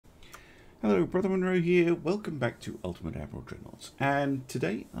Hello, Brother Monroe here. Welcome back to Ultimate Admiral Dreadnoughts. And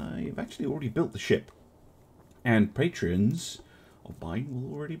today I've actually already built the ship. And patrons of mine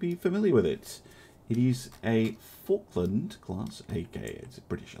will already be familiar with it. It is a Falkland class, aka it's a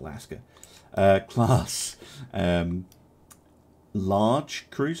British Alaska class, large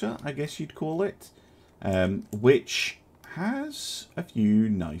cruiser, I guess you'd call it, which has a few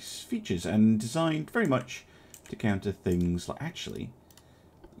nice features and designed very much to counter things like, actually,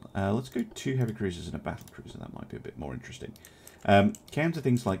 let's go 2 heavy cruisers and a battle cruiser. That might be a bit more interesting. Counter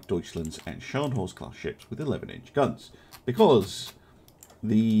things like Deutschland's and Scharnhorst class ships with 11-inch guns. Because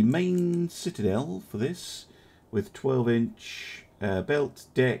the main citadel for this, with 12-inch belt,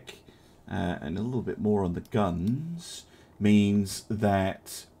 deck, and a little bit more on the guns, means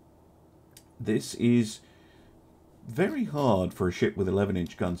that this is very hard for a ship with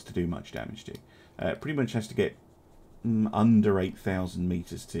 11-inch guns to do much damage to. It pretty much has to get under 8,000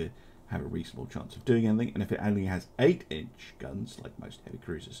 meters to have a reasonable chance of doing anything, and if it only has 8-inch guns, like most heavy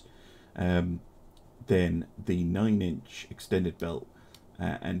cruisers, then the 9-inch extended belt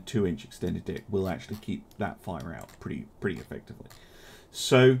and 2-inch extended deck will actually keep that fire out pretty effectively.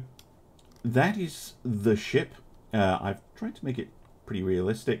 So that is the ship. I've tried to make it pretty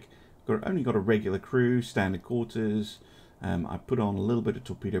realistic. Only got a regular crew, standard quarters. I put on a little bit of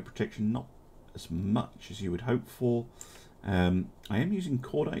torpedo protection, not as much as you would hope for. I am using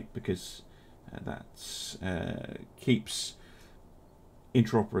cordite because that keeps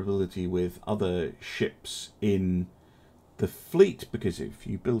interoperability with other ships in the fleet, because if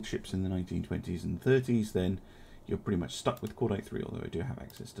you build ships in the 1920s and 30s, then you're pretty much stuck with cordite 3, although I do have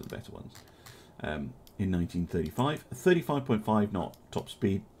access to the better ones. In 1935, 35.5 knot top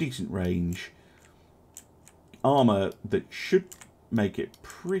speed, decent range, armor that should make it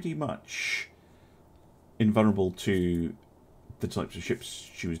pretty much invulnerable to the types of ships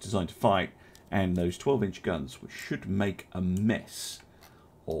she was designed to fight, and those 12-inch guns, which should make a mess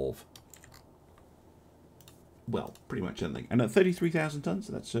of, well, pretty much anything. And at 33,000 tons,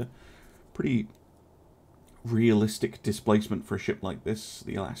 that's a pretty realistic displacement for a ship like this.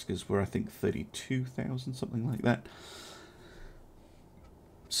 The Alaskas were, I think, 32,000, something like that.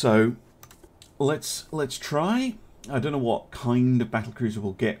 So let's try. I don't know what kind of battlecruiser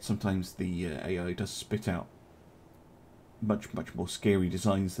we'll get. Sometimes the AI does spit out much more scary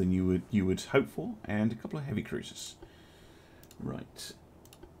designs than you would hope for, and a couple of heavy cruisers. Right,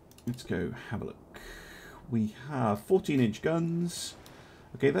 let's go have a look. We have 14-inch guns.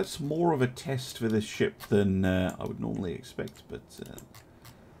 Okay, that's more of a test for this ship than I would normally expect, but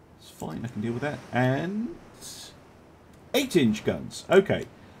it's fine. I can deal with that. And 8-inch guns. Okay.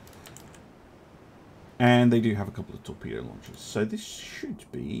 And they do have a couple of torpedo launchers, so this should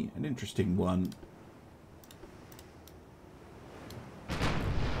be an interesting one.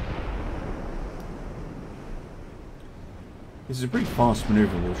 This is a pretty fast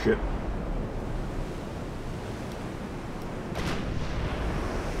maneuverable ship.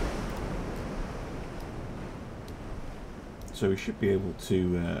 So we should be able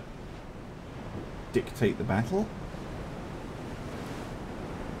to dictate the battle.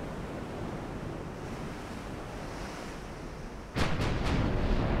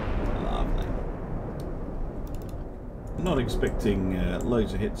 Not expecting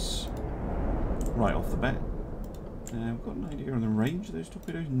loads of hits right off the bat. We've got an idea on the range of those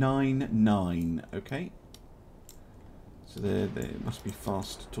torpedoes. 9. Okay. So they must be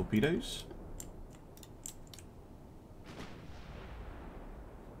fast torpedoes.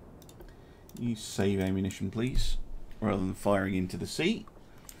 You save ammunition, please, rather than firing into the sea.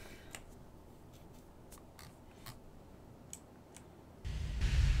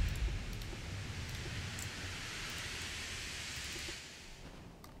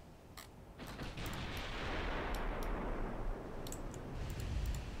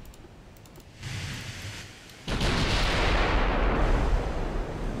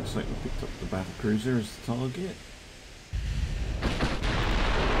 Looks like we picked up the battle cruiser as the target.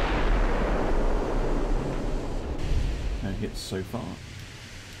 No hits so far.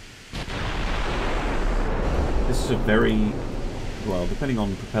 This is a very, well, depending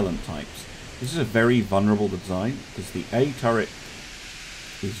on propellant types, this is a very vulnerable design because the A turret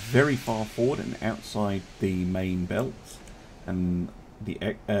is very far forward and outside the main belt, and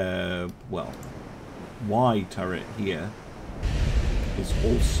the well, Y turret here is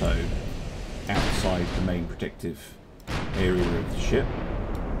also outside the main protective area of the ship,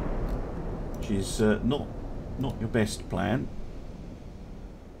 which is not your best plan.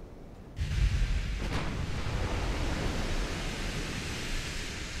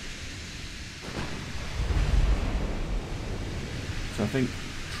 So I think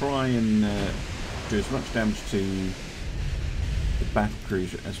try and do as much damage to the battle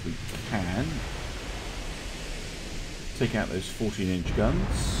cruiser as we can. Take out those 14-inch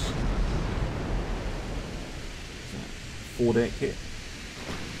guns. 4-deck hit.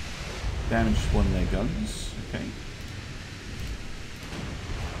 Damage one of their guns. Okay.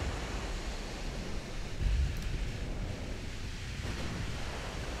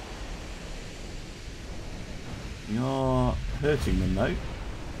 We are hurting them though.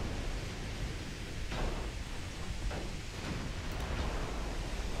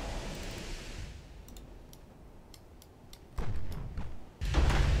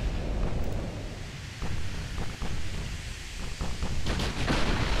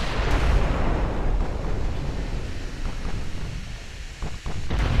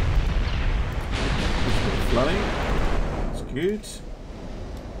 That's good.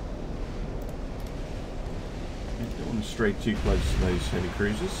 Don't want to stray too close to those heavy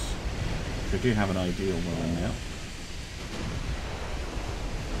cruisers, which I do have an idea on where they're now.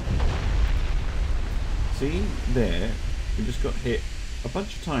 See, there, we just got hit a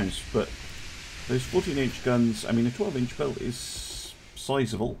bunch of times, but those 14-inch guns, I mean, a 12-inch belt is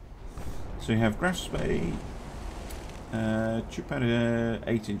sizable. So you have Graftin, 2-pounder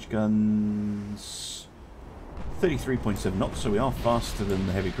 8-inch guns, 33.7 knots, so we are faster than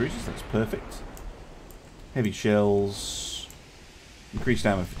the heavy cruisers, that's perfect. Heavy shells, increased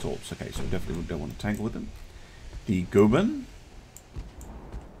ammo for torps, okay, so we definitely don't want to tangle with them. The Goban,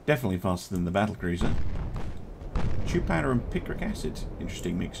 definitely faster than the battle cruiser. 2-pounder and picric acid,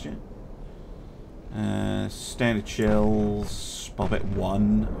 interesting mixture. Standard shells, Barbette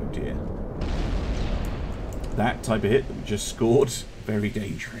 1, oh dear. That type of hit that we just scored, very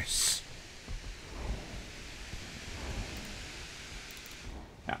dangerous.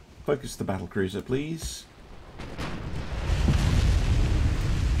 Yeah, focus the battle cruiser, please.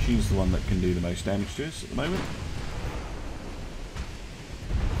 She's the one that can do the most damage to us at the moment.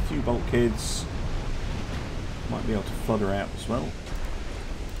 A few bulkheads. Might be able to flood her out as well.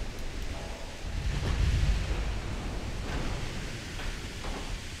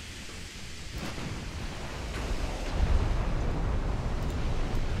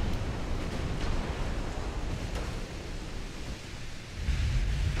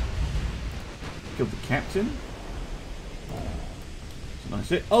 Killed the captain. It's a nice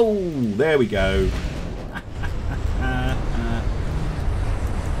hit. Oh, there we go.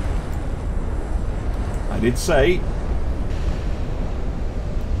 I did say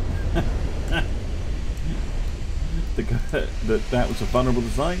that was a vulnerable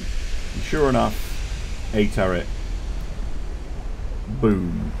design. And sure enough, a turret.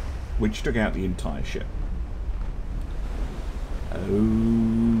 Boom. Which took out the entire ship.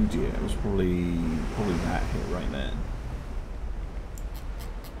 Oh dear, it was probably that hit right there.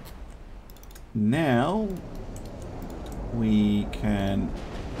 Now we can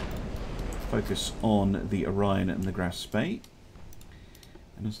focus on the Orion and the Graftin.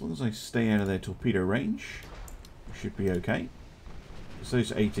 And as long as I stay out of their torpedo range, we should be okay. Because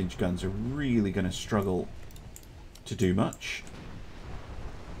those 8-inch guns are really going to struggle to do much.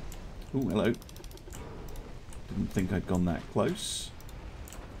 Oh, hello. Didn't think I'd gone that close.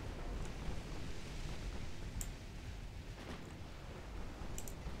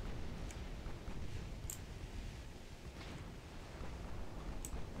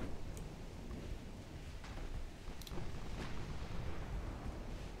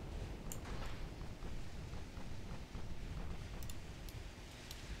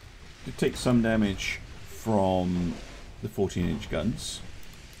 Did take some damage from the 14-inch guns.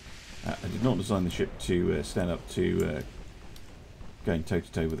 I did not design the ship to stand up to going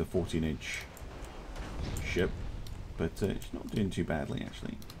toe-to-toe with a 14-inch ship, but it's not doing too badly,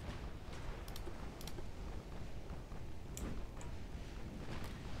 actually.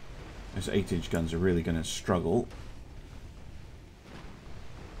 Those 8-inch guns are really going to struggle.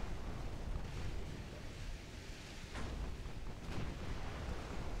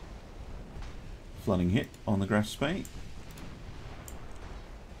 Flooding hit on the Graftin,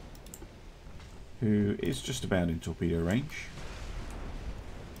 who is just about in torpedo range,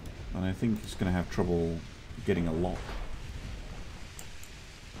 and I think he's going to have trouble getting a lock.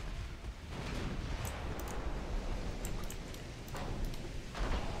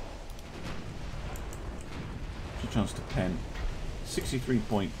 Chance to pen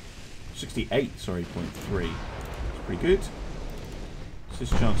 68, sorry, 0.3. It's pretty good. It's his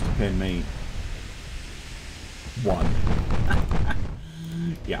chance to pen me 1.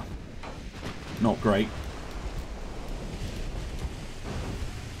 Yeah. Not great.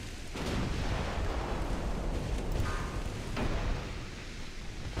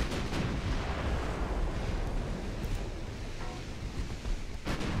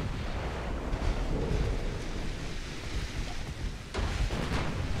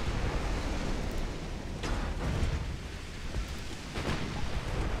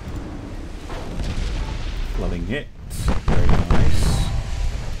 flooding hit. Very nice.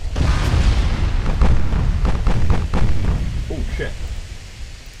 Oh shit.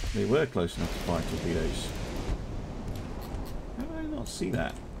 They were close enough to fire torpedoes. How did I not see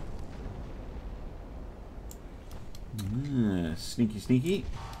that? Sneaky, sneaky.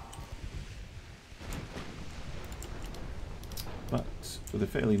 But with a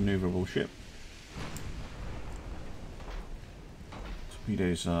fairly manoeuvrable ship.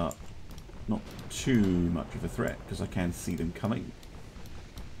 Torpedoes are not too much of a threat because I can see them coming.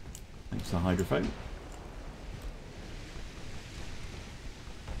 Thanks to the hydrophone.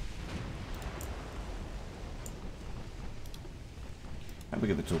 Have a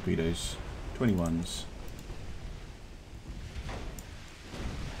look at the torpedoes. 21s.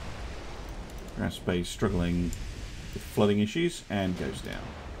 Grass base struggling with flooding issues and goes down.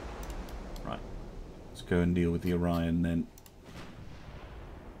 Right. Let's go and deal with the Orion then.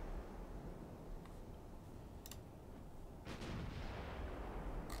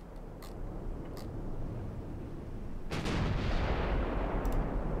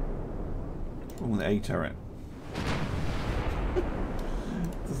 What's wrong with the A turret?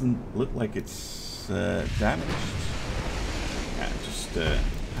 Doesn't look like it's damaged. Yeah, just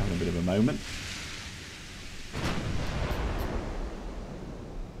having a bit of a moment.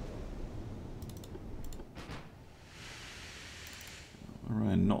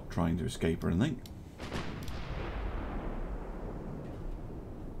 Orion not trying to escape or anything.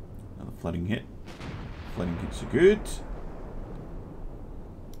 Another flooding hit. Flooding hits are good.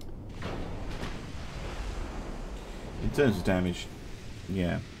 In terms of damage,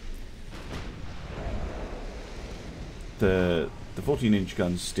 yeah. The 14-inch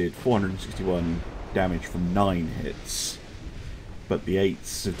guns did 461 damage from 9 hits, but the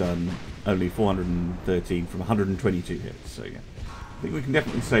 8s have done only 413 from 122 hits. So yeah, I think we can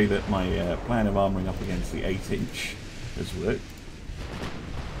definitely say that my plan of armouring up against the 8-inch has worked.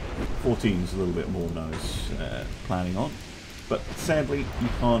 14 is a little bit more than I was planning on, but sadly you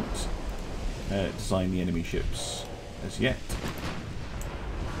can't design the enemy ships as yet.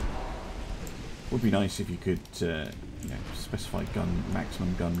 Would be nice if you could, you know, specify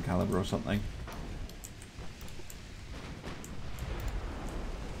maximum gun caliber or something.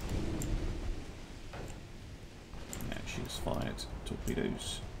 Yeah, she's fired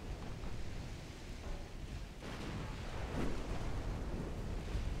torpedoes.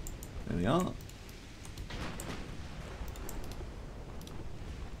 There they are.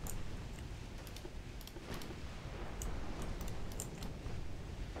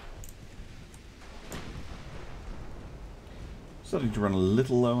 Starting to run a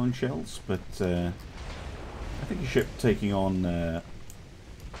little low on shells, but I think a ship taking on,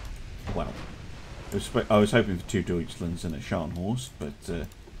 well, I was hoping for 2 Deutschlands and a Scharnhorst, but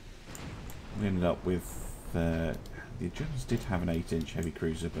we ended up with, the Germans did have an 8-inch heavy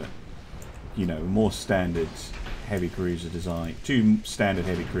cruiser, but, you know, more standard heavy cruiser design, 2 standard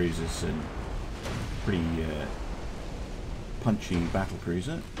heavy cruisers and pretty punchy battle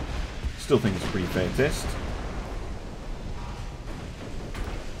cruiser. Still think it's a pretty fair test.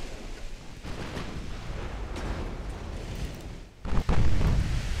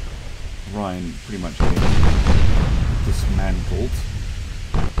 Ryan pretty much getting dismantled.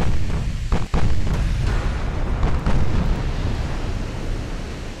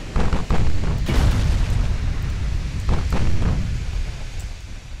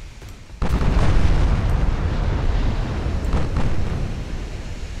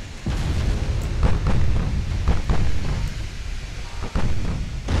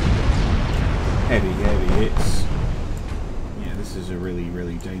 Heavy hits. Yeah, this is a really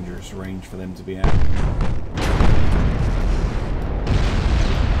dangerous range for them to be at.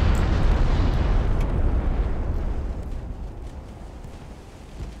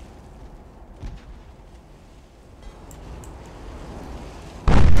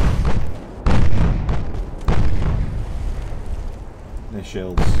 Their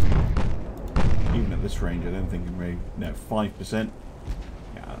shells, even at this range, I don't think I'm really, no, 5%.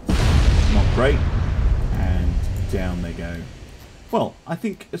 Yeah, that's not great. And down they go. Well, I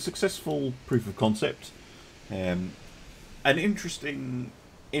think a successful proof of concept, an interesting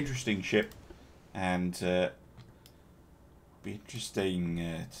ship, and be interesting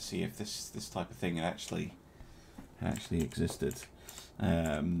to see if this type of thing actually existed,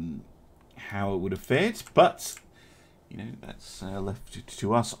 how it would have fared. But you know, that's left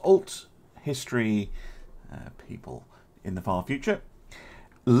to us alt history people in the far future.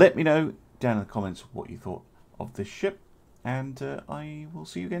 Let me know down in the comments what you thought of this ship. And I will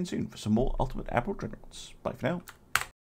see you again soon for some more Ultimate Admiral Dreadnoughts. Bye for now.